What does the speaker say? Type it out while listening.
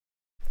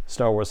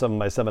Star Wars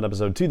 7x7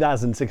 episode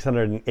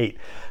 2608.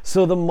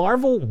 So the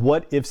Marvel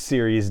What If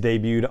series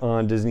debuted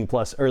on Disney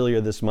Plus earlier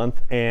this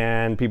month,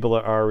 and people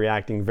are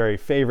reacting very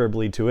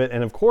favorably to it.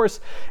 And of course,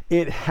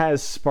 it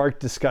has sparked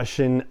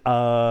discussion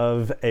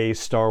of a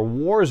Star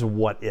Wars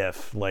what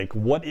if. Like,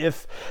 what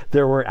if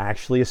there were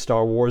actually a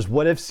Star Wars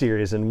What If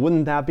series, and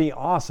wouldn't that be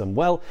awesome?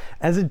 Well,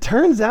 as it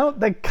turns out,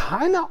 that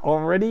kind of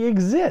already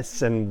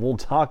exists, and we'll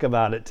talk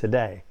about it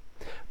today.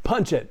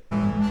 Punch it!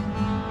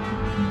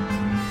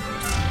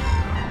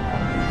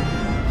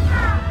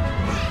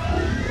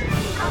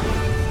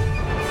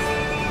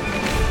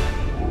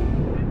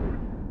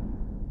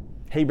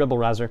 Hey Rebel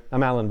Rouser,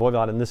 I'm Alan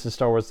Voivod, and this is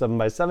Star Wars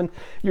 7x7,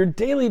 your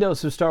daily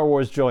dose of Star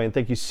Wars joy, and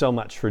thank you so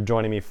much for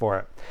joining me for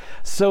it.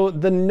 So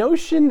the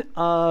notion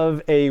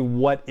of a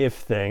what if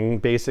thing,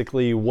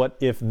 basically what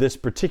if this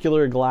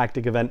particular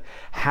galactic event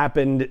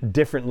happened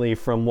differently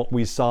from what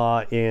we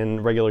saw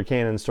in regular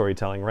canon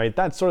storytelling, right?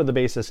 That's sort of the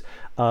basis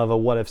of a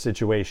what if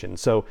situation.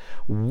 So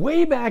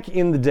way back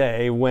in the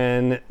day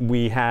when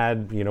we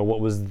had, what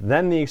was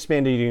then the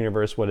expanded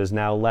universe, what is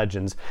now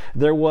Legends,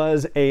 there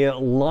was a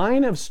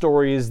line of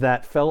stories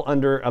that fell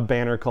under a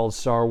banner called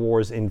Star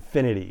Wars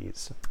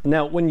Infinities.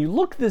 Now, when you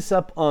look this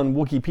up on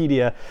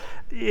Wikipedia,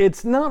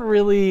 it's not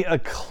really a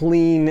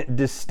clean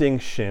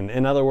distinction.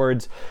 In other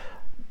words,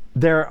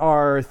 there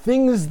are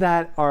things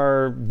that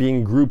are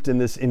being grouped in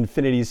this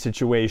Infinities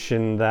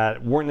situation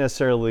that weren't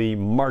necessarily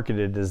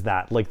marketed as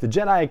that, like the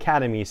Jedi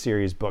Academy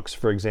series books,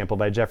 for example,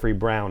 by Jeffrey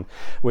Brown,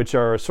 which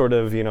are sort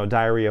of,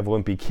 Diary of a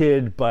Wimpy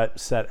Kid, but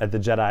set at the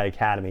Jedi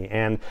Academy.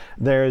 And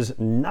there's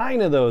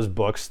 9 of those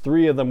books.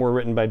 3 of them were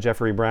written by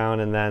Jeffrey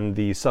Brown, and then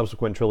the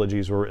subsequent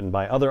trilogies were written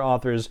by other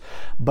authors.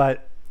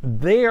 But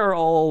they are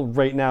all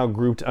right now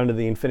grouped under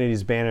the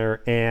Infinities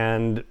banner,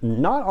 and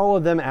not all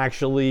of them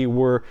actually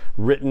were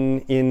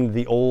written in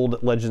the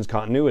old Legends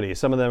continuity.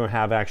 Some of them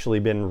have actually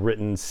been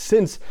written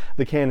since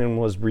the canon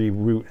was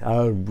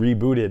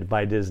rebooted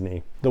by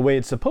Disney. The way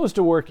it's supposed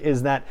to work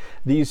is that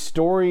these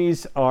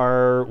stories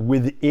are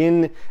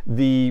within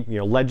the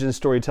Legends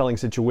storytelling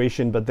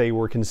situation, but they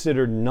were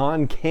considered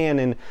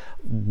non-canon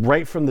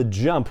right from the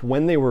jump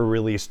when they were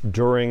released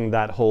during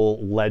that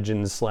whole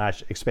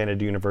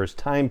Legends/expanded universe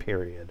time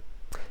period.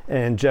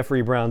 And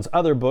Jeffrey Brown's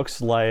other books,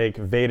 like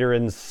Vader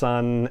and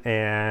Son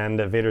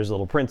and Vader's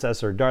Little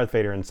Princess, or Darth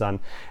Vader and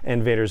Son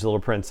and Vader's Little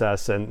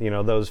Princess, and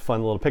those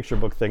fun little picture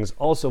book things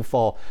also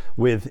fall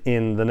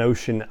within the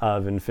notion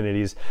of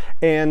Infinities.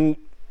 And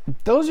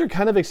those are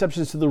kind of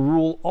exceptions to the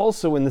rule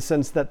also, in the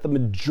sense that the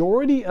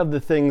majority of the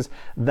things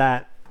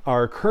that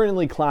are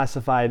currently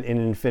classified in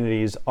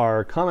Infinities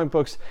are comic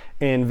books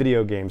and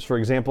video games. For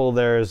example,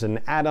 there's an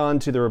add-on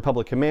to the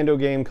Republic Commando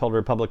game called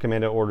Republic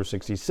Commando Order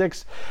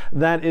 66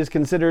 that is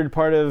considered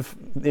part of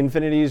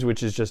Infinities,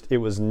 which is just, it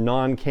was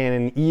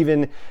non-canon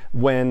even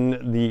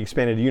when the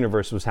expanded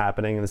universe was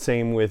happening. And the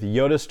same with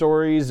Yoda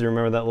stories. You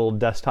remember that little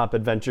desktop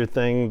adventure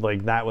thing?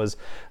 Like, that was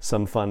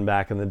some fun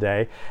back in the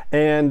day.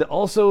 And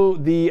also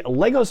the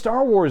Lego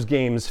Star Wars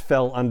games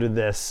fell under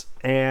this,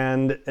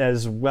 and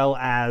as well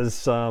as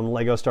some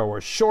Lego Star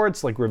Wars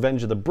shorts like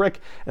Revenge of the Brick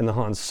and the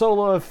Han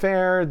Solo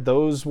Affair.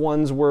 Those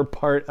ones were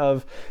part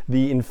of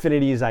the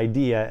Infinities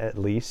idea, at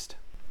least.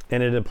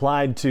 And it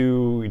applied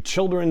to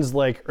children's,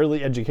 like,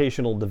 early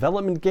educational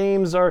development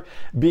games are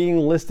being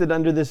listed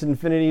under this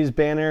Infinities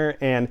banner.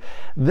 And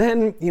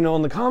then,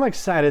 on the comics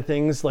side of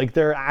things, like,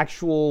 there are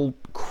actual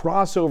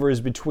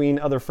crossovers between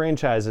other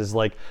franchises,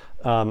 like,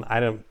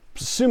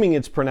 assuming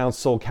it's pronounced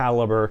Soul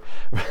Calibur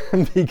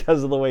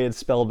because of the way it's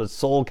spelled, but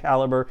Soul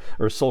Calibur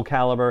or Soul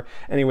Calibur.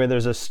 Anyway,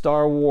 there's a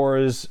Star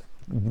Wars,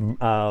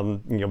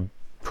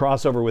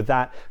 crossover with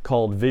that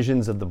called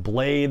Visions of the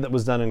Blade that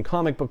was done in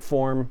comic book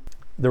form.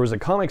 There was a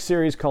comic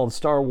series called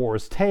Star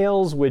Wars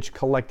Tales, which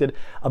collected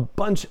a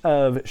bunch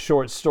of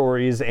short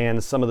stories,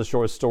 and some of the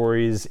short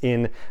stories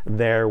in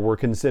there were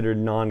considered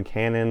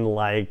non-canon,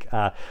 like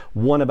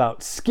one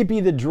about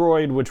Skippy the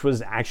droid, which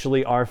was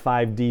actually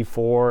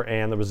R5-D4,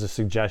 and there was a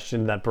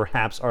suggestion that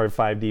perhaps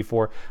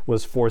R5-D4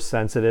 was force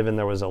sensitive, and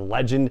there was a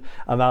legend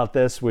about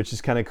this, which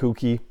is kind of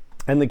kooky.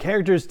 And the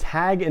characters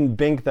Tag and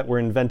Bink that were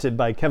invented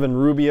by Kevin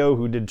Rubio,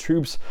 who did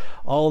Troops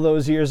all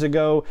those years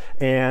ago,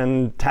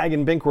 and Tag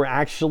and Bink were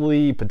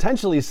actually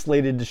potentially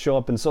slated to show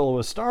up in Solo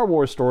a Star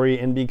Wars Story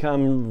and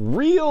become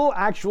real,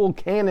 actual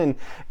canon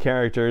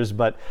characters,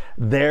 but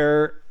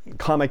their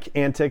comic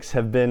antics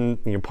have been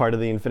part of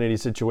the Infinity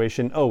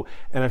situation. Oh,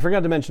 and I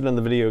forgot to mention on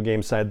the video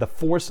game side, The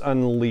Force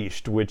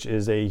Unleashed, which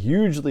is a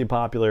hugely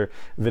popular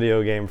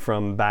video game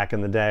from back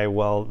in the day.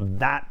 Well,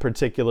 that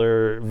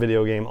particular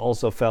video game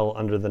also fell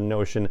under the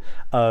notion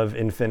of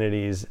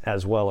Infinities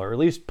as well, or at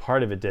least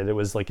part of it did. It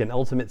was like an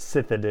Ultimate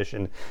Sith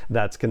edition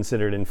that's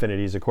considered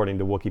Infinities according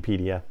to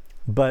Wikipedia.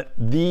 But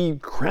the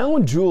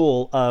crown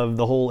jewel of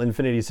the whole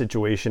Infinity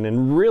situation,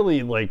 and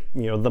really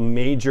the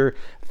major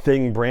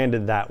thing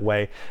branded that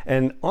way,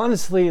 and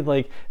honestly,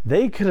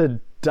 they could have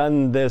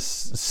done this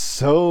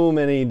so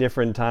many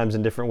different times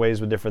in different ways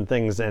with different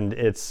things, and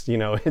it's, you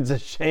know, it's a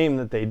shame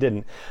that they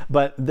didn't.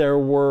 But there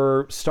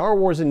were Star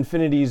Wars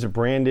Infinity's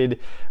branded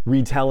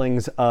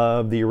retellings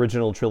of the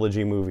original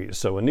trilogy movies.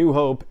 So A New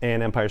Hope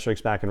and Empire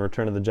Strikes Back and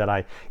Return of the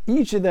Jedi.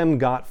 Each of them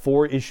got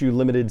 4-issue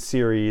limited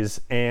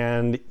series,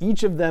 and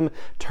each of them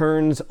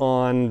turns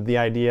on the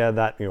idea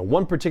that, you know,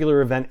 one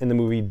particular event in the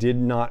movie did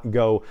not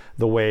go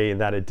the way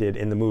that it did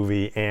in the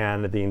movie,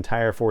 and the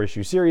entire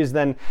 4-issue series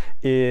then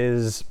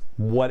is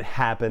what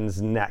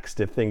happens next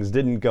if things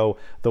didn't go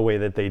the way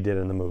that they did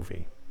in the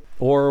movie.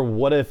 Or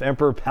what if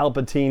Emperor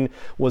Palpatine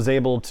was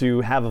able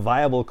to have a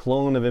viable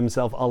clone of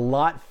himself a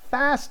lot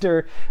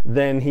faster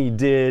than he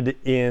did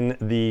in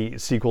the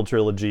sequel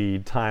trilogy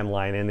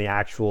timeline, in the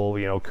actual,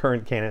 you know,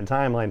 current canon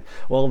timeline?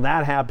 Well,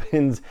 that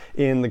happens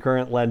in the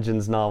current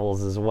Legends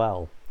novels as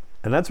well.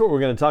 And that's what we're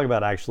going to talk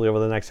about actually over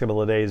the next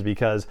couple of days,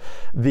 because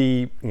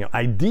the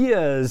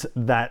ideas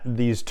that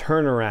these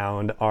turn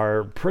around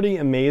are pretty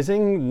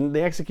amazing.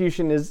 The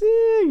execution is,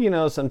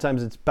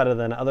 sometimes it's better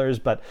than others,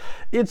 but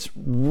it's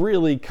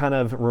really kind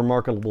of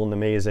remarkable and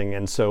amazing.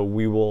 And so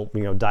we will,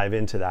 dive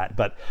into that.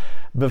 But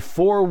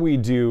before we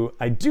do,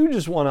 I do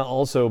just want to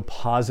also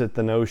posit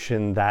the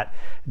notion that,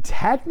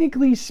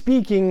 technically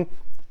speaking,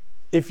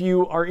 if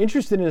you are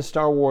interested in a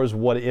Star Wars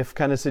what if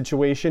kind of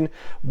situation,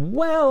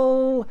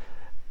 well,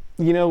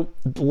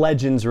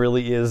 Legends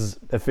really is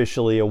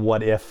officially a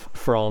what if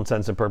for all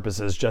intents and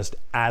purposes, just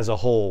as a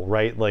whole,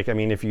 right? Like, I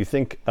mean, if you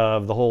think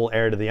of the whole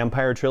Heir to the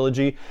Empire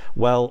trilogy,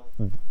 well,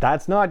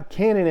 that's not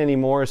canon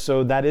anymore.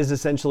 So that is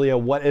essentially a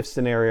what if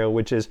scenario,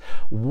 which is,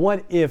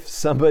 what if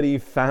somebody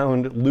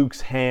found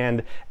Luke's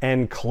hand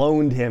and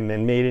cloned him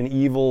and made an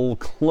evil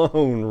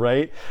clone,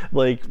 right?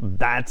 Like,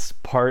 that's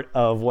part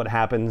of what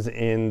happens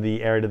in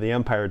the Heir to the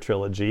Empire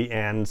trilogy.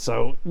 And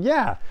so,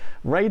 yeah,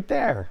 right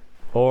there.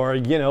 Or,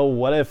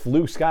 what if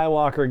Luke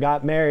Skywalker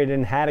got married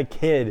and had a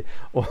kid?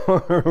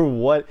 Or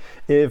what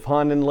if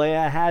Han and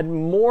Leia had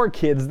more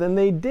kids than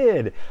they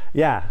did?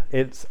 Yeah,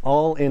 it's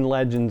all in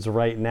Legends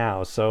right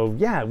now. So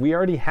yeah, we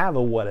already have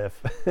a what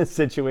if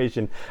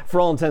situation for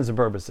all intents and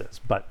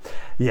purposes. But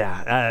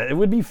yeah, it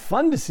would be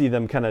fun to see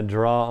them kind of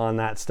draw on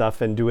that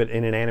stuff and do it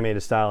in an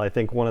animated style. I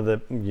think one of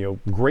the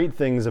great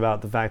things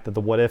about the fact that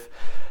the what if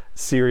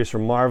series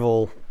from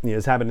Marvel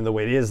is happening the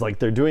way it is, like,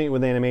 they're doing it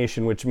with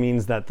animation, which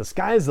means that the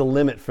sky's the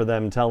limit for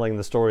them telling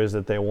the stories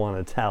that they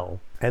want to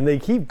tell. And they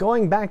keep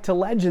going back to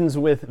Legends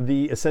with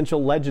the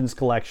Essential Legends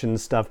collection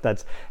stuff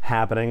that's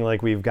happening.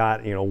 Like, we've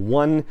got,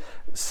 one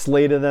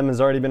slate of them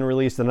has already been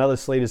released, another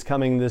slate is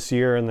coming this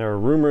year, and there are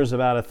rumors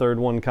about a third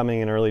one coming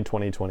in early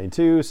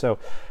 2022. So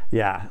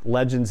yeah,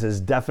 Legends is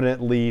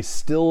definitely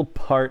still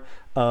part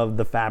of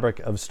the fabric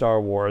of Star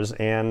Wars,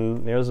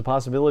 and there's a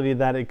possibility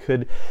that it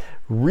could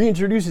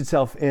reintroduce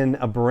itself in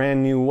a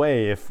brand new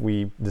way if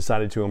we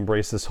decided to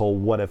embrace this whole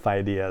what if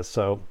idea.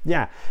 So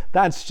yeah,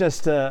 that's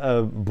just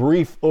a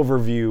brief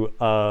overview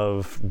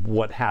of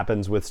what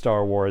happens with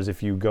Star Wars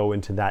if you go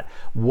into that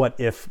what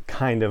if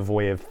kind of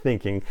way of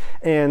thinking.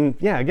 And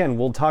yeah, again,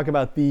 we'll talk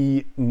about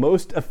the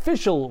most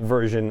official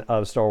version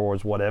of Star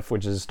Wars What If,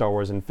 which is Star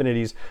Wars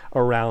Infinities,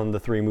 around the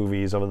 3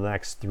 movies over the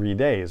next 3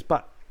 days.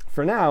 But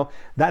for now,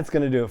 that's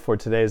going to do it for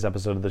today's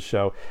episode of the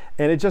show.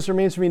 And it just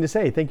remains for me to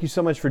say thank you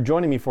so much for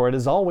joining me for it,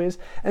 as always,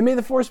 and may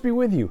the Force be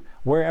with you,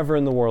 wherever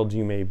in the world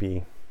you may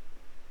be.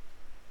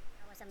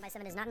 Star Wars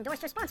 7x7 is not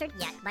endorsed or sponsored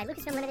yet by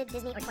Lucasfilm Limited,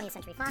 Disney, or 20th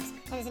Century Fox,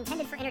 and is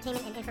intended for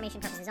entertainment and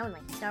information purposes only.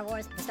 Star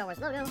Wars, the Star Wars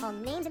logo, all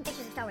names and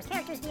pictures of Star Wars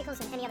characters,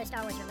 vehicles, and any other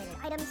Star Wars-related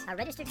items are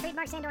registered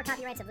trademarks and/or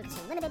copyrights of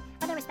Lucasfilm Limited,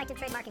 or their respective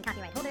trademark and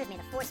copyright holders. May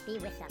the Force be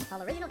with them.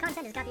 All original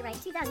content is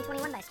copyright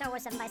 2021 by Star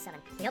Wars 7x7.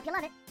 We hope you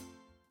love it.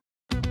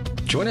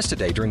 Join us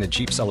today during the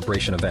Jeep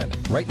Celebration event.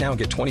 Right now,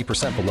 get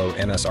 20% below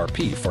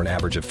MSRP for an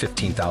average of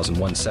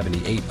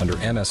 $15,178 under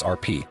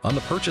MSRP on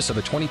the purchase of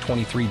a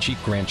 2023 Jeep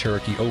Grand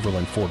Cherokee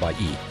Overland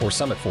 4xe or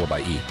Summit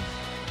 4xe.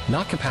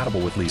 Not compatible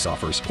with lease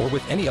offers or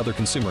with any other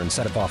consumer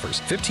incentive offers.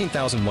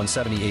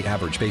 $15,178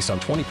 average based on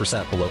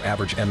 20% below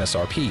average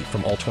MSRP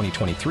from all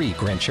 2023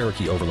 Grand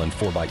Cherokee Overland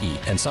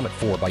 4xe and Summit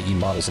 4xe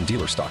models in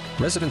dealer stock.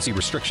 Residency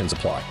restrictions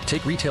apply.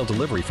 Take retail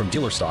delivery from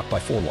dealer stock by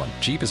 4/1.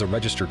 Jeep is a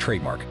registered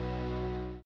trademark.